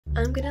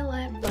I'm gonna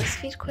let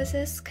Buzzfeed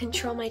Quizzes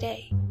control my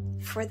day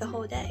for the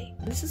whole day.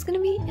 This is gonna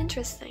be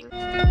interesting.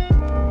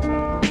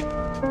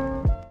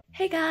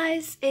 Hey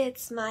guys,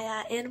 it's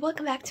Maya and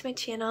welcome back to my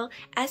channel.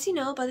 As you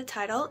know by the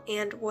title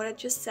and what I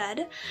just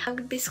said,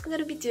 I'm basically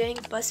gonna be doing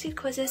Buzzfeed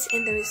Quizzes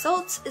and the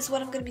results is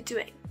what I'm gonna be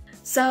doing.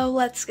 So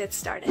let's get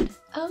started.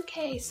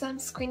 Okay, so I'm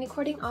screen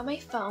recording on my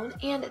phone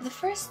and the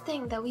first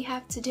thing that we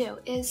have to do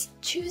is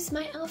choose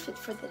my outfit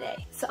for the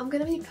day. So I'm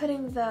gonna be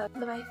putting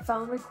my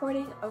phone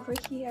recording over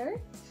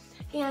here.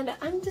 And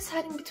I'm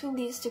deciding between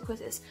these two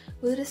quizzes.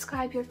 Will you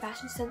describe your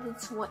fashion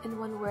sentence in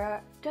one word?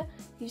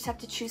 You just have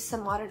to choose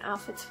some modern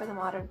outfits for the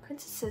modern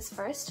princesses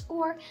first,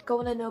 or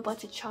go on a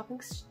no-budget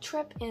shopping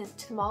trip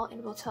into the mall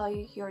and we'll tell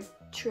you your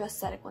true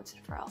aesthetic once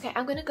and for all. Okay,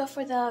 I'm gonna go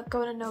for the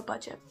go on a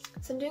no-budget.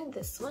 So I'm doing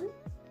this one.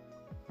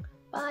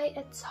 Buy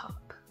a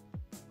top.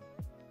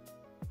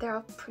 They're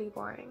all pretty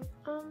boring.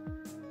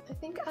 I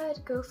think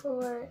I'd go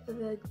for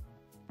the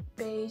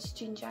beige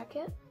jean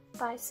jacket.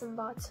 Buy some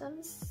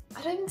bottoms.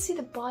 I don't even see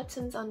the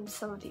bottoms on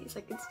some of these.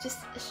 Like, it's just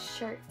a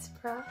shirt,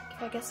 bro.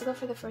 Okay, I guess I'll go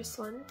for the first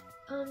one.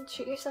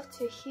 Treat yourself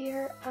to a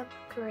hair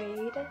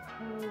upgrade.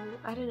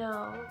 I don't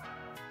know.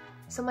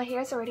 So my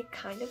hair is already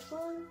kind of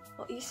long.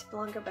 Well, it used to be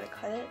longer, but I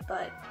cut it.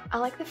 But I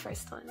like the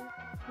first one.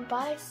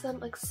 Buy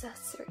some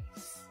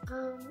accessories.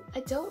 I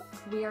don't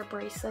wear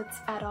bracelets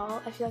at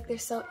all. I feel like they're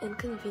so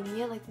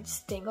inconvenient. Like, they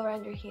just dangle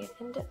around your hand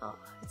and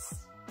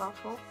it's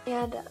awful.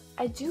 And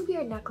I do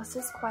wear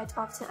necklaces quite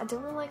often. I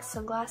don't really like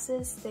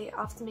sunglasses. They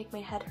often make my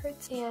head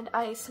hurt. And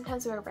I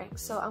sometimes wear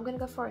rings. So I'm gonna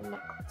go for a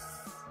necklace.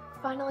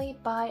 Finally,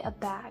 buy a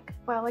bag.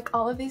 Wow, like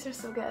all of these are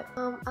so good.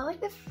 I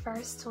like the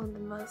first one the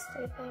most,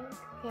 I think.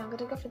 Yeah, I'm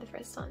gonna go for the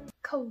first one.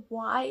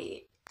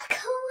 Kawaii.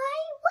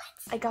 Kawaii?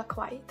 What? I got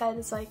kawaii. That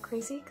is like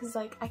crazy because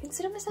like I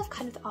consider myself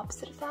kind of the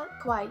opposite of that.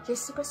 Kawaii, you're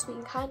super sweet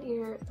and kind.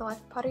 You're the life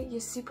of Potter. You're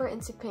super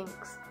into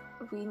pinks.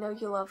 We know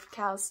you love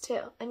cows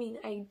too. I mean,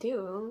 I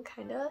do,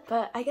 kinda.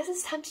 But I guess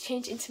it's time to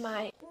change into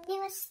my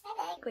new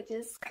aesthetic, which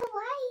is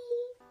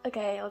kawaii.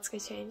 Okay, let's go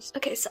change.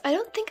 Okay, so I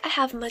don't think I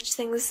have much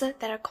things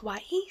that are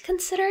kawaii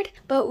considered,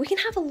 but we can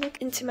have a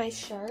look into my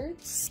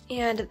shirts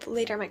and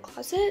later my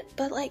closet.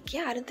 But like,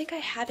 yeah, I don't think I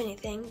have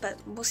anything, but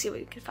we'll see what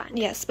we can find.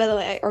 Yes, by the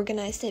way, I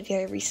organized it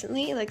very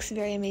recently. It looks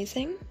very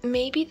amazing.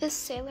 Maybe this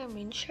Sailor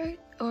Moon shirt?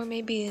 Or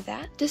maybe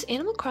that. Does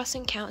Animal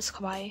Crossing count as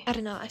kawaii? I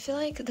don't know. I feel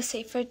like the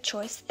safer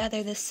choice,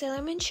 either this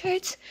Sailor Moon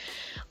shirt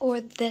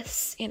or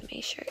this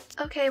anime shirt.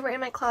 Okay, we're in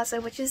my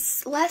closet, which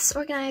is less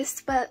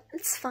organized, but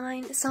it's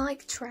fine. It's not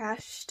like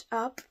trashed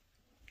up.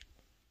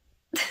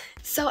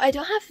 So I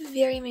don't have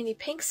very many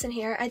pinks in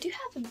here. I do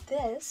have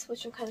this,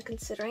 which I'm kind of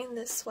considering,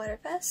 this sweater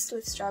vest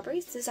with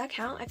strawberries. Does that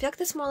count? I feel like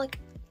that's more like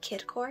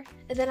kidcore.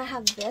 And then I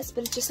have this,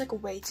 but it's just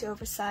like way too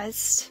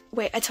oversized.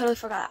 Wait, I totally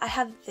forgot. I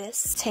have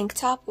this tank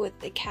top with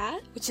the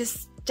cat, which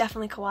is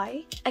definitely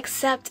kawaii.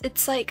 Except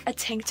it's like a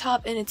tank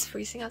top and it's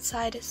freezing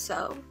outside,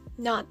 so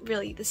not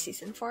really the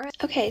season for it.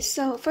 Okay,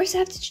 so first I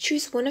have to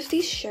choose one of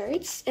these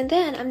shirts, and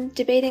then I'm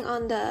debating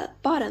on the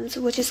bottoms,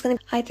 which is gonna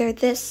be either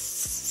this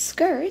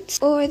skirt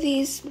or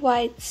these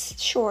white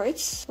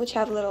shorts, which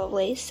have a little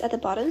lace at the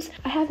bottoms.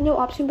 I have no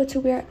option but to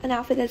wear an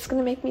outfit that's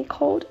gonna make me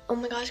cold. Oh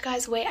my gosh,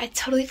 guys, wait, I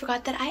totally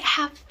forgot that I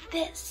have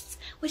this,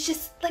 which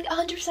is like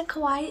 100%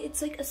 kawaii.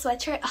 It's like a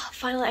sweatshirt. Oh,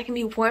 finally I can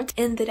be warmed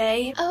in the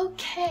day.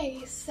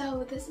 Okay,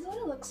 so this is what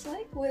it looks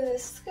like with the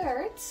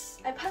skirts.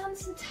 I put on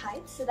some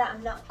tights so that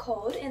I'm not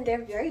cold, and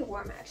they're very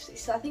warm actually,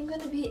 so I think I'm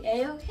gonna be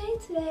a-okay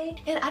today.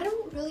 And I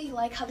don't really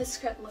like how the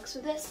skirt looks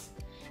with this.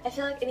 I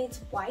feel like it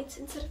needs white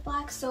instead of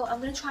black, so I'm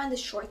gonna try on the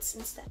shorts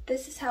instead.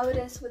 This is how it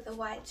is with the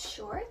white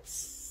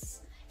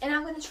shorts. And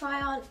I'm gonna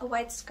try on a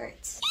white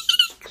skirt.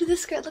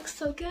 This skirt looks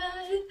so good.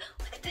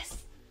 Look at this.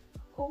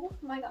 Oh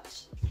my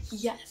gosh.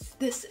 Yes,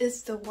 this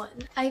is the one.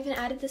 I even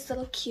added this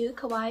little cute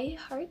kawaii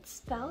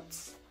hearts belt.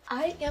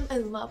 I am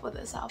in love with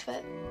this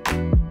outfit.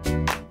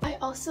 I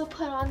also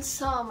put on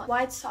some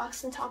white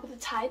socks on top of the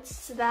tights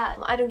so that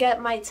I don't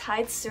get my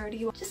tights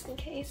dirty, just in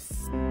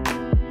case.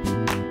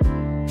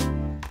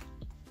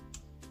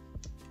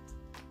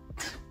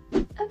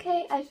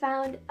 Okay, I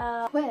found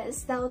a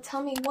quiz that will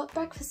tell me what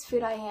breakfast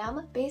food I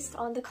am based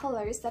on the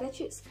colors that I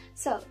choose.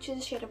 So, choose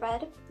a shade of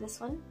red, this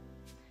one.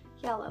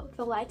 Yellow,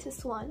 the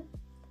lightest one.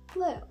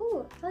 Blue,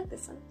 ooh, I like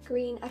this one.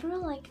 Green, I don't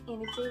really like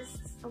any of these.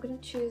 I'm gonna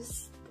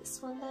choose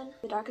this one then.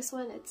 The darkest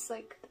one, it's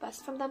like the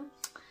best from them.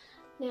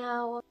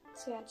 Now,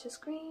 so yeah, choose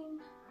green.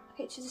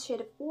 Okay, choose a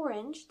shade of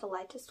orange, the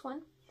lightest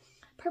one.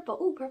 Purple,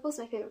 ooh, purple's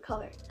my favorite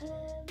color.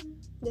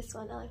 This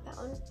one, I like that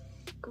one.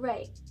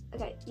 Gray,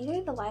 okay,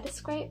 either the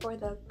lightest gray or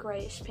the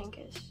grayish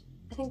pinkish.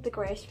 I think the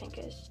grayish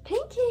pinkish.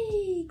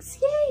 Pancakes,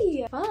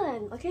 yay!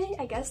 Fun, okay,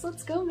 I guess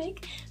let's go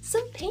make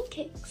some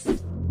pancakes.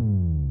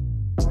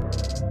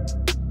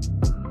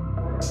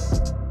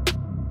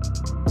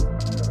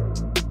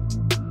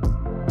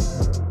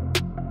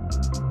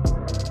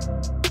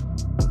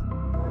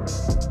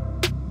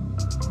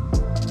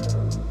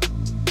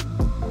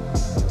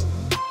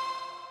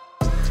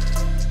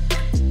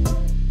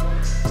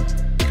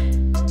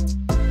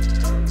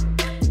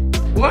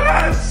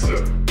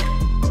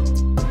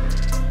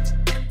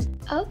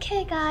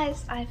 Okay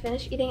guys, I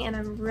finished eating and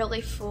I'm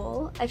really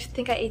full. I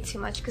think I ate too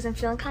much because I'm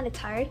feeling kind of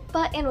tired.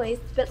 But anyways,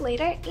 it's a bit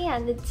later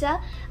and it's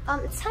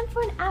time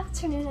for an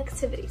afternoon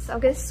activity. So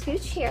I'm going to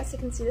scooch here so you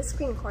can see the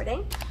screen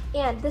recording.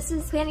 And this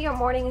is plan your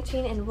morning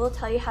routine and we'll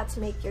tell you how to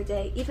make your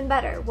day even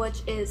better,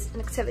 which is an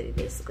activity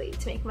basically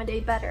to make my day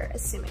better,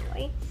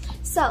 assumingly.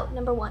 So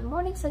number 1,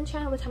 morning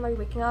sunshine. What time are you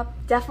waking up?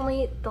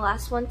 Definitely the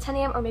last one, 10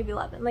 a.m. or maybe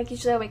 11. Like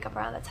usually I wake up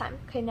around that time.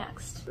 Okay,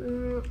 next.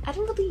 I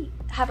don't really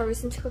have a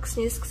reason to click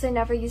snooze because I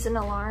never use an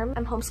alarm.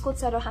 I'm homeschooled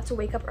so I don't have to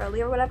wake up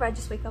early or whatever. I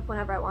just wake up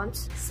whenever I want.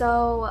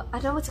 So I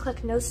don't know what to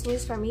click, no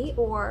snooze for me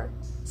or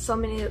so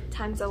many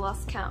times I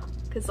lost count.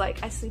 Because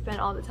like I sleep in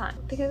all the time.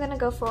 I think I'm gonna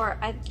go for,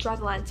 I draw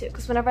the line too,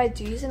 because whenever I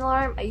do use an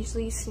alarm, I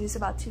usually snooze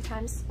about 2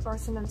 times or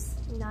sometimes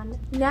none.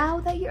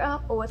 Now that you're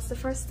up, what's the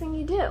first thing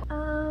you do?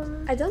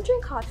 I don't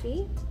drink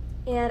coffee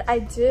and I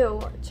do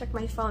check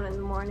my phone in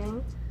the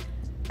morning.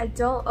 I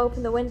don't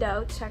open the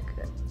window, check,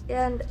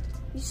 and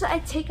usually I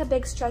take a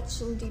big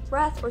stretch and deep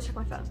breath or check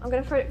my phone. I'm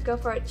gonna go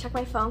for it, check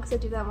my phone because I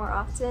do that more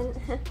often.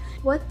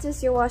 What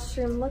does your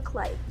washroom look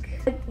like?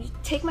 I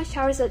take my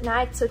showers at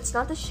night, so it's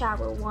not the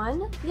shower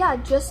one. Yeah,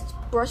 just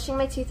brushing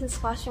my teeth and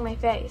splashing my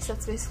face.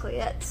 That's basically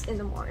it in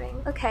the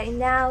morning. Okay,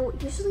 now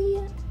usually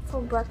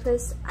for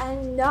breakfast,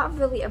 I'm not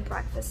really a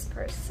breakfast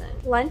person.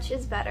 Lunch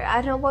is better.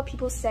 I don't know what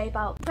people say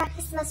about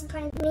breakfast is the most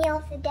important meal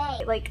of the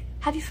day. Like,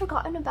 have you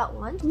forgotten about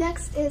lunch?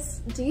 Next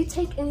is, do you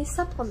take any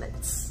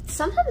supplements?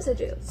 Sometimes I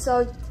do,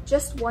 so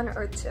just 1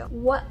 or 2.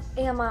 What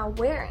am I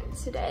wearing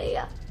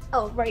today?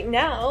 Oh, right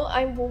now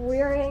I'm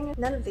wearing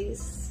none of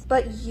these.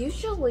 But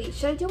usually,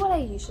 should I do what I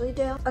usually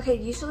do? Okay,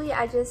 usually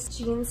I just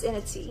jeans and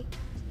a tee.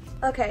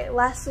 Okay,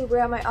 lastly, where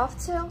am I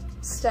off to?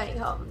 Staying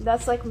home.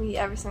 That's like me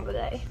every single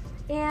day.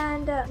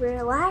 And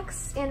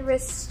relax and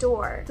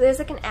restore. So there's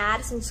like an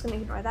ad, so I'm just gonna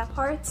ignore that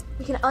part.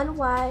 You can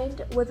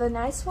unwind with a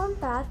nice warm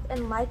bath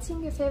and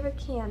lighting your favorite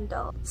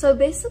candle. So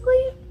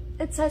basically,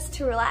 it says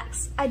to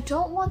relax. I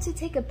don't want to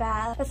take a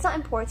bath. That's not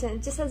important.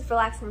 It just says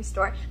relax and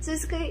restore. So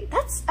basically,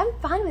 I'm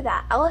fine with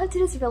that. All I have to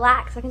do is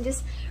relax. I can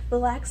just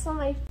relax on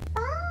my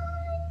phone.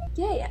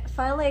 Yeah,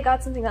 finally I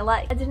got something I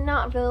like. I did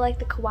not really like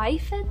the kawaii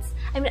fits.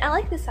 I mean, I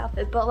like this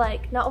outfit, but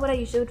like not what I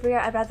usually would wear.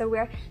 I'd rather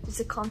wear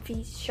just a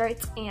comfy shirt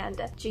and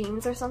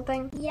jeans or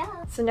something.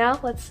 Yeah. So now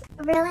let's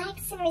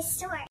relax and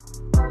restore.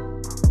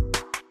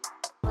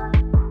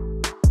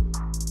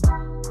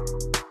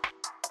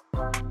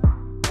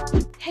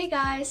 Hey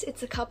guys,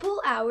 it's a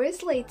couple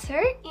hours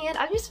later and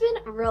I've just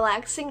been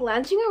relaxing,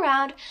 lounging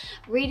around,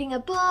 reading a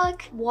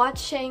book,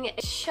 watching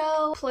a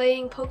show,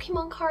 playing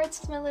Pokemon cards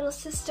with my little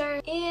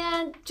sister,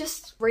 and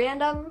just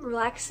random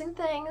relaxing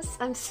things.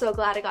 I'm so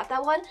glad I got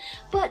that one.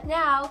 But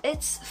now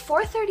it's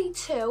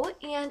 4:32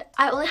 and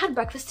I only had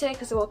breakfast today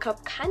because I woke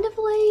up kind of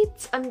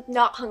late. I'm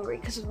not hungry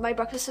because my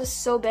breakfast was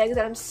so big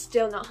that I'm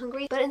still not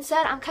hungry. But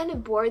instead, I'm kind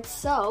of bored,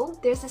 so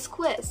there's this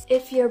quiz.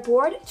 If you're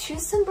bored,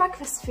 choose some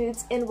breakfast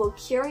foods and we'll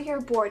cure your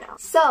boredom.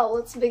 So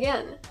let's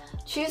begin.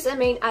 Choose a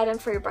main item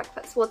for your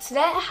breakfast. Well,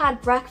 today I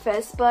had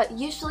breakfast, but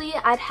usually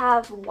I'd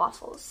have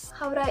waffles.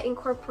 How would I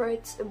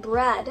incorporate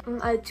bread?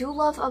 I do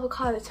love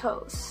avocado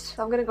toast,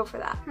 so I'm gonna go for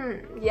that.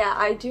 Yeah,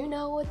 I do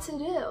know what to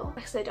do.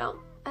 Actually, I don't.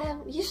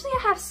 Usually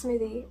I have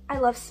smoothie. I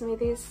love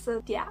smoothies,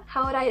 so yeah.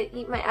 How would I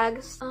eat my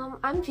eggs?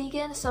 I'm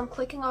vegan, so I'm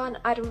clicking on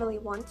I don't really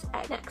want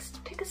egg.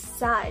 Next, pick a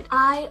side.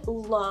 I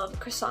love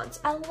croissants.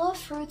 I love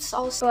fruits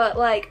also, but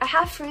like I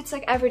have fruits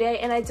like every day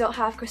and I don't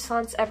have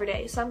croissants every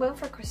day, so I'm going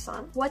for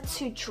croissant. What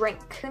to drink?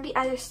 It's gonna be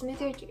either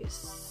smoothie or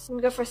juice. I'm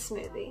gonna go for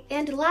smoothie.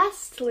 And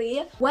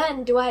lastly,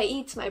 when do I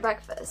eat my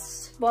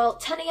breakfast? Well,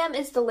 10 a.m.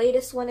 is the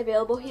latest one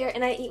available here,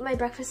 and I eat my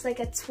breakfast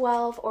like at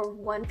 12 or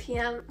 1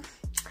 p.m.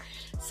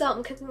 So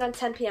I'm cooking on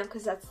 10 p.m.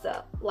 because that's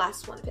the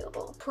last one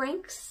available.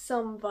 Prank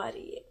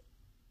somebody.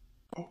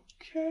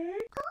 Okay.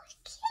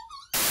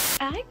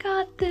 I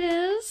got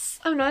this.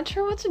 I'm not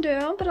sure what to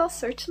do, but I'll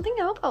search something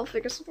out. I'll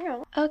figure something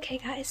out. Okay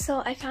guys,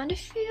 so I found a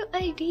few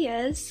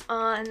ideas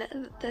on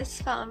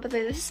this phone, but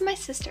this is my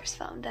sister's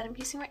phone that I'm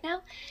using right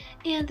now,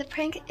 and the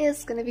prank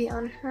is gonna be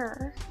on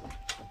her.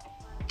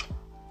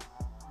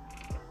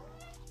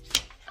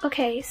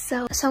 Okay,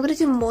 so I'm gonna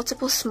do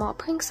multiple small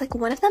pranks. Like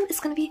one of them is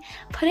gonna be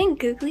putting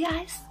googly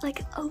eyes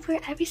like over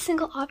every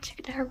single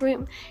object in her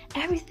room.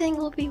 Everything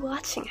will be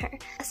watching her.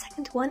 A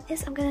second one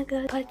is I'm gonna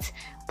go put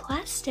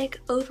plastic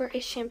over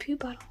a shampoo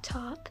bottle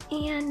top,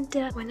 and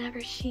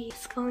whenever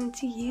she's going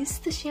to use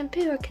the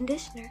shampoo or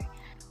conditioner,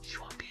 she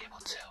won't be able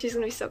to. She's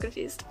gonna be so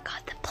confused.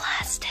 Got the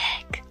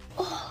plastic.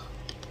 Oh,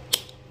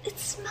 it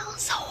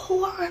smells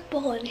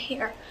horrible in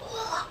here.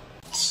 Oh.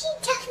 She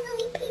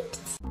definitely pooped.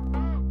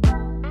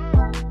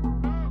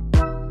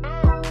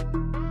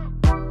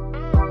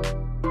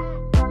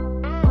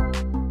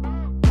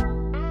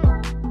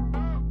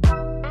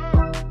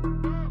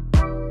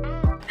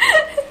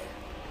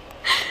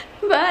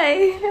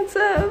 Bye. What's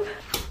up?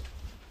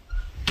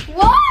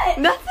 What?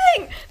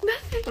 Nothing.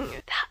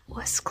 That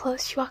was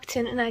close. She walked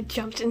in and I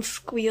jumped and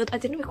squealed. I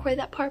didn't record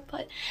that part,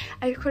 but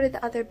I recorded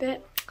the other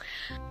bit.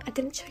 I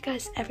didn't show you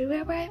guys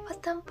everywhere where I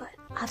put them, but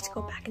I'll have to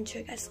go back and show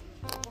you guys.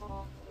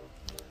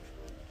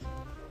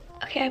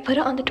 Okay, I put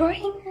it on the door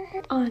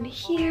hanger, on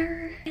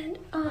here, and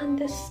on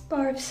this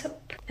bar of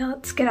soap. Now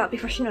let's get out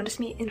before she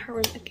notices me in her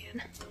room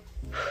again.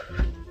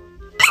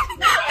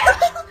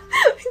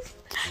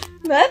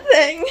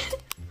 Nothing.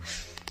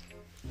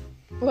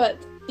 What?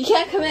 You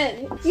can't come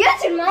in.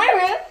 Yes, in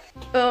my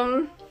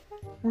room.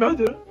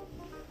 Mother.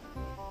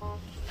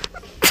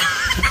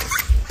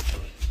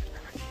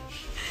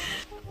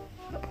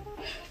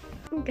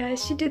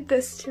 Guys, she did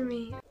this to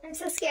me. I'm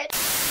so scared.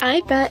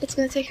 I bet it's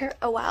gonna take her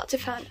a while to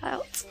find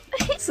out.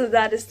 So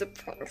that is the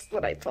prank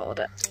that I pulled.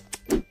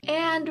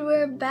 And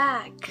we're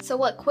back. So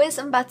what quiz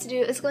I'm about to do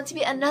is going to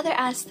be another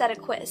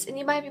aesthetic quiz. And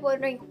you might be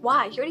wondering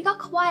why. You already got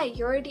kawaii.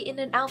 You're already in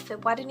an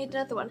outfit. Why do you need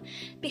another one?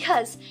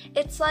 Because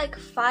it's like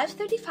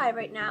 5:35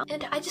 right now.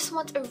 And I just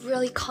want a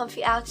really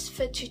comfy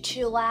outfit to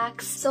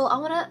chillax. So I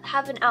want to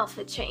have an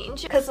outfit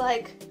change. Because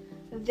like,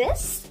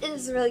 this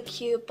is really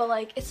cute, but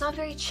like it's not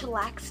very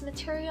chillax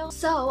material.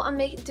 So I'm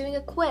doing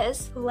a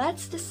quiz.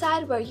 Let's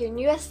decide where your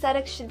new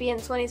aesthetic should be in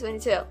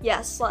 2022.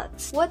 Yes,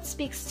 let's. What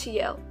speaks to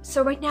you?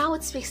 So right now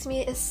what speaks to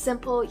me is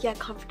simple yet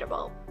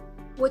comfortable.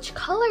 Which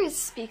colors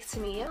speak to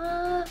me?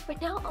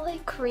 Right now I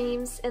like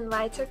creams in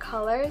lighter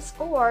colors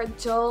or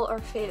dull or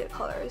faded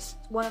colors.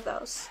 One of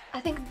those.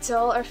 I think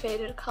dull or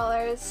faded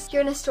colors.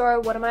 You're in a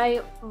store, what am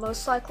I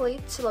most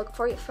likely to look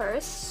for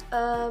first?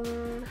 I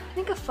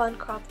think a fun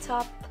crop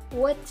top.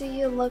 What do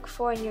you look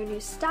for in your new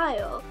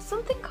style?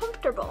 Something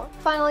comfortable.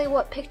 Finally,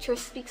 what picture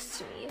speaks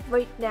to me?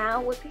 Right now,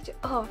 what picture?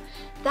 Oh,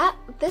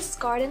 this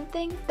garden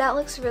thing, that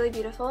looks really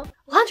beautiful.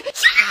 Laundry,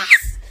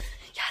 yes!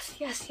 Yes,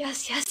 yes,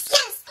 yes, yes,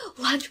 yes!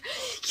 Laundry,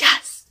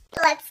 yes!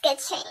 Let's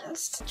get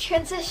changed.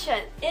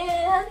 Transition,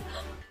 and...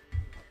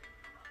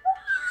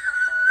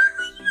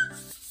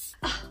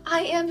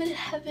 I am in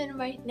heaven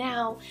right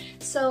now.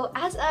 So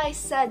as I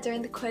said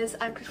during the quiz,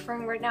 I'm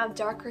preferring right now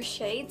darker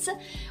shades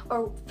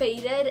or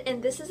faded,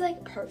 and this is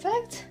like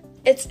perfect.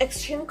 It's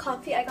extreme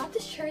comfy. I got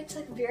this shirt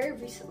like very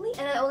recently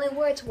and I only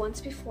wore it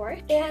once before.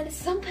 And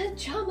some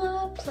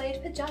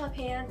plaid pajama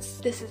pants.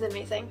 This is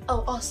amazing.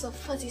 Oh, also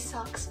fuzzy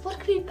socks. What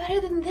could be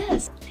better than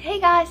this? Hey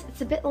guys,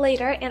 it's a bit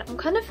later and I'm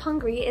kind of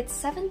hungry. It's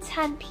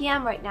 7:10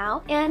 p.m. right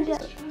now, and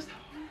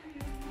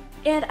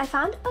I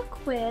found a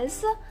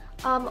quiz.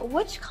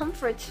 Which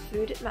comfort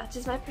food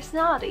matches my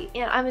personality?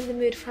 And I'm in the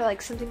mood for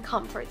like something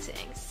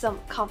comforting, some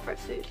comfort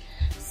food.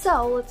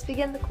 So let's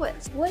begin the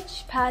quiz.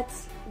 Which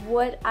pets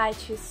would I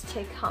choose to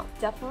take home?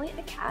 Definitely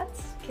a cat,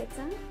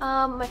 kitten.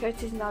 My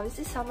favorite season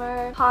obviously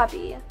summer.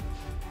 Hobby.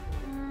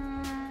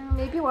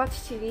 Maybe watch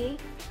TV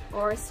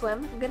or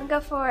swim. I'm gonna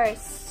go for a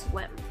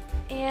swim.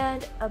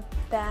 And a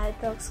bed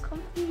that looks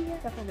comfy.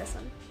 Definitely this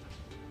one.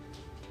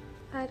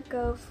 I'd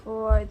go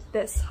for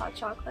this hot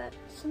chocolate.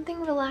 Something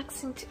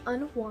relaxing to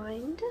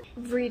unwind,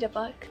 read a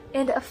book,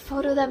 and a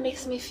photo that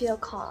makes me feel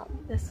calm.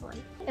 This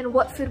one. And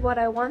what food would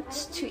I want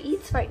to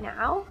eat right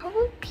now?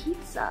 Probably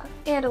pizza.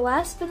 And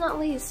last but not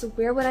least,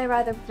 where would I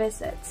rather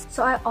visit?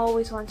 So I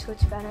always want to go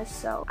to Venice,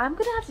 so I'm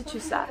gonna have to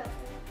choose that.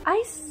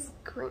 Ice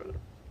cream.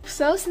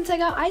 So since I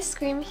got ice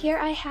cream, here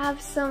I have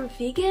some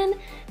vegan,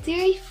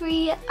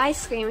 dairy-free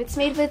ice cream. It's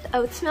made with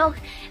oat milk.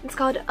 It's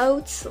called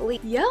Oatly.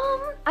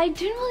 Yum! I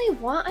didn't really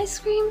want ice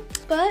cream,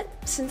 but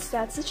since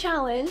that's a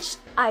challenge,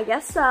 I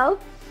guess so.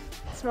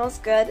 It smells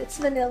good. It's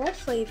vanilla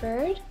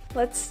flavored.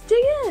 Let's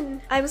dig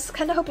in. I was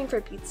kind of hoping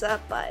for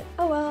pizza, but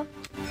oh well.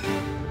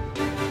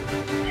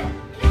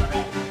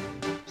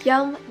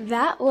 Yum,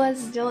 that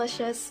was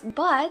delicious,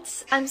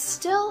 but I'm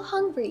still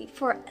hungry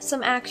for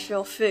some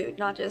actual food,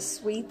 not just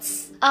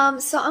sweets.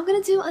 So I'm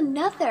gonna do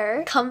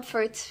another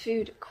comfort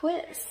food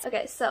quiz.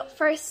 Okay, so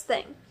first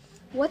thing,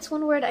 what's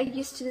one word I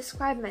use to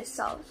describe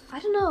myself?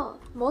 I don't know,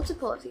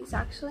 multiple of these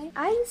actually.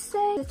 I'd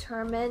say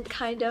determined,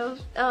 kind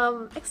of,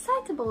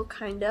 excitable,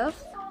 kind of,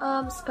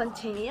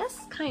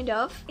 spontaneous, kind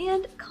of,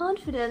 and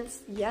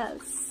confidence,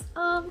 yes.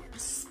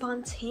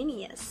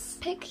 Spontaneous.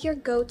 Pick your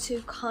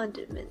go-to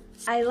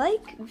condiments. I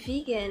like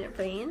vegan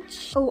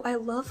range. Oh, I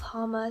love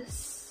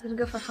hummus. I'm gonna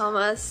go for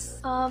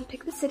hummus.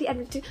 Pick the city. I'd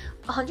move to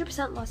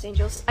 100% Los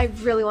Angeles. I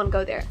really want to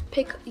go there.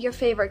 Pick your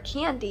favorite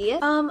candy.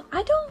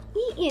 I don't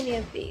eat any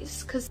of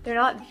these because they're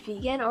not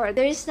vegan or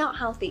they're just not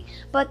healthy.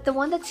 But the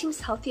one that seems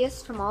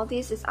healthiest from all of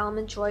these is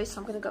Almond Joy,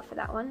 so I'm gonna go for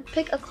that one.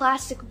 Pick a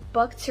classic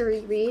book to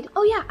reread.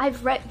 Oh yeah,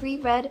 I've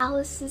reread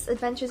Alice's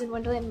Adventures in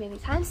Wonderland many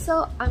times,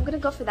 so I'm gonna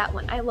go for that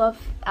one. I love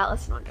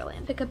Alice in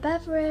Wonderland. Pick a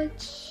beverage.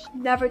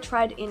 Never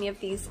tried any of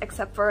these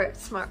except for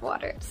Smart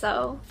Water.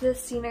 So the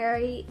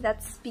scenery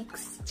that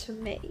speaks to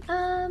me.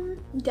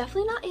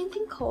 Definitely not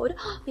anything cold.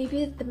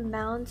 Maybe the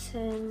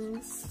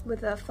mountains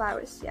with the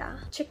flowers, yeah.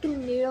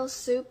 Chicken noodle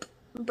soup.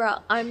 Bro,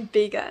 I'm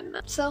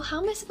vegan. So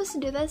how am I supposed to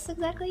do this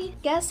exactly?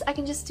 Guess I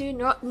can just do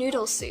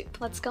noodle soup.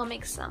 Let's go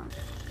make some.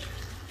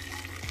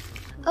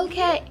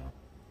 Okay.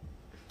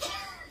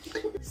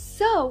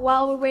 So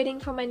while we're waiting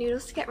for my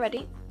noodles to get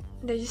ready,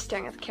 They're just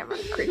staring at the camera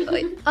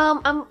creepily.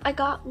 I'm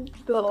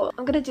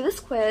gonna do this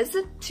quiz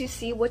to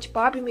see which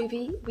Barbie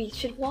movie we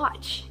should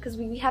watch, because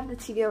we have the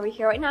TV over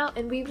here right now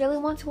and we really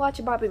want to watch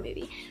a Barbie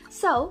movie.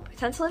 So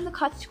pretend to live the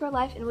cottage square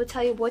life and we'll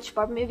tell you which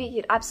Barbie movie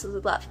you'd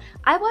absolutely love.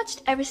 I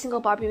watched every single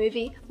Barbie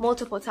movie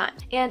multiple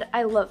times and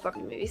I love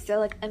Barbie movies. They're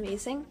like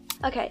amazing.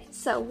 Okay,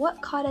 so what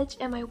cottage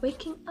am I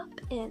waking up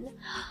in?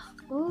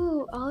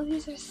 Ooh, all of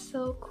these are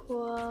so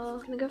cool. I'm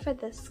gonna go for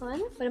this one.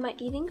 What am I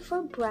eating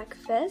for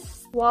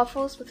breakfast?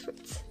 Waffles with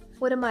fruits.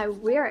 What am I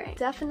wearing?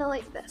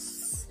 Definitely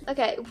this.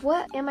 Okay,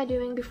 what am I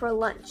doing before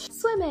lunch?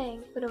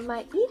 Swimming. What am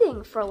I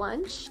eating for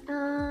lunch?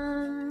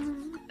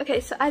 Okay,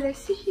 so either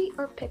sushi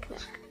or picnic.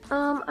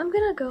 I'm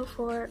gonna go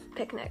for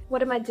picnic.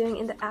 What am I doing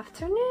in the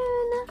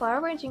afternoon? Flower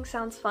arranging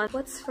sounds fun.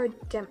 What's for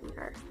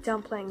dinner?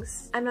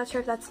 Dumplings. I'm not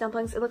sure if that's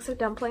dumplings. It looks like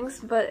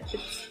dumplings, but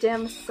it's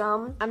dim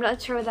sum. I'm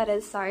not sure what that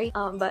is, sorry.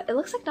 But it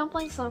looks like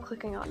dumplings, so I'm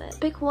clicking on it.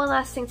 Pick one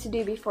last thing to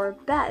do before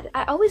bed.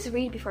 I always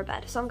read before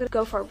bed, so I'm gonna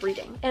go for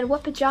reading. And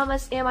what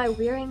pajamas am I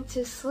wearing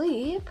to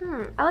sleep?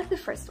 I like the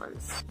first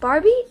ones.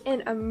 Barbie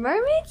in a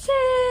mermaid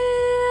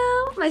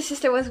tail. My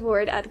sister was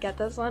worried I'd get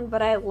this one,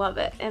 but I love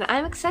it. And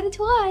I'm excited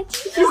to watch.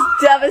 She's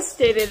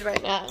devastated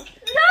right now. No,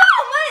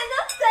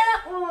 not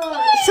that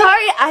one.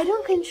 Sorry, I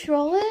don't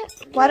control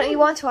it. Why don't you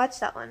want to watch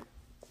that one?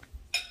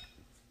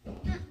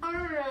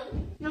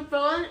 The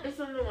villain is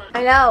the new one.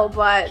 I know,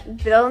 but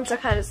villains are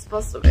kind of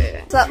supposed to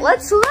be. So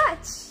let's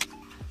watch.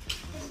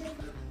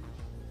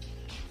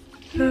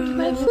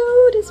 My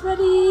food is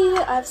ready.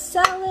 I have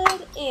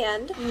salad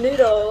and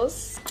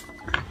noodles.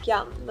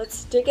 Yum.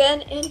 Let's dig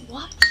in and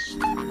watch.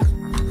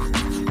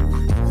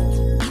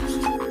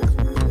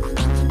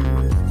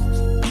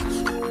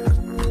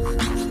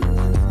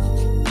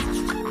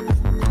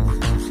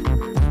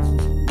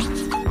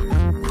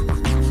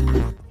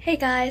 Hey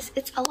guys,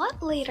 it's a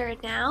lot later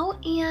now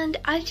and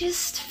I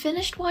just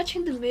finished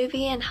watching the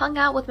movie and hung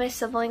out with my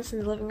siblings in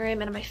the living room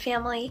and my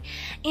family,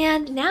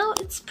 and now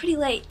it's pretty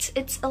late.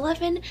 It's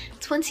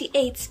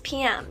 11:28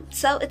 p.m.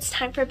 so it's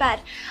time for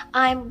bed.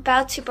 I'm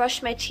about to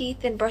brush my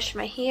teeth and brush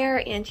my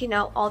hair and you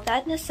know, all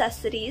that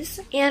necessities,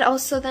 and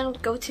also then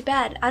go to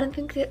bed. I don't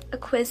think that a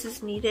quiz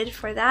is needed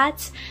for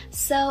that,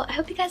 so I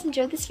hope you guys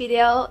enjoyed this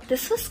video.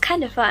 This was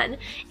kind of fun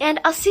and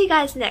I'll see you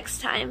guys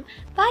next time.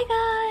 Bye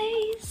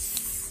guys!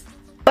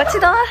 What's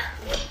it all?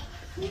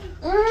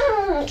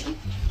 Maya,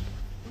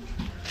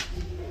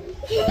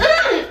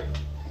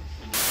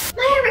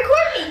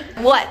 record me.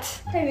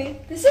 What? Baby,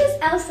 this is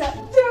Elsa.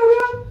 You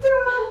ruined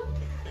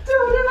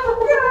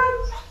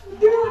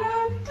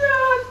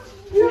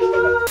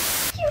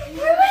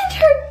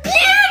her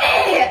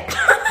beauty.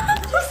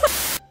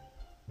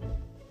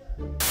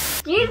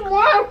 Need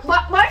more. Why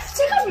don't you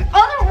take off your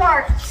other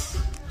works?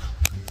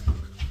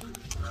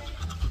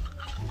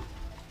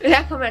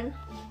 Yeah, come in.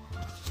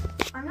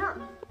 I'm not.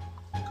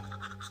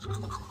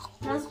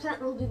 Now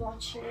we'll be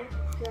watching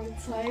your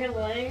entire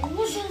life.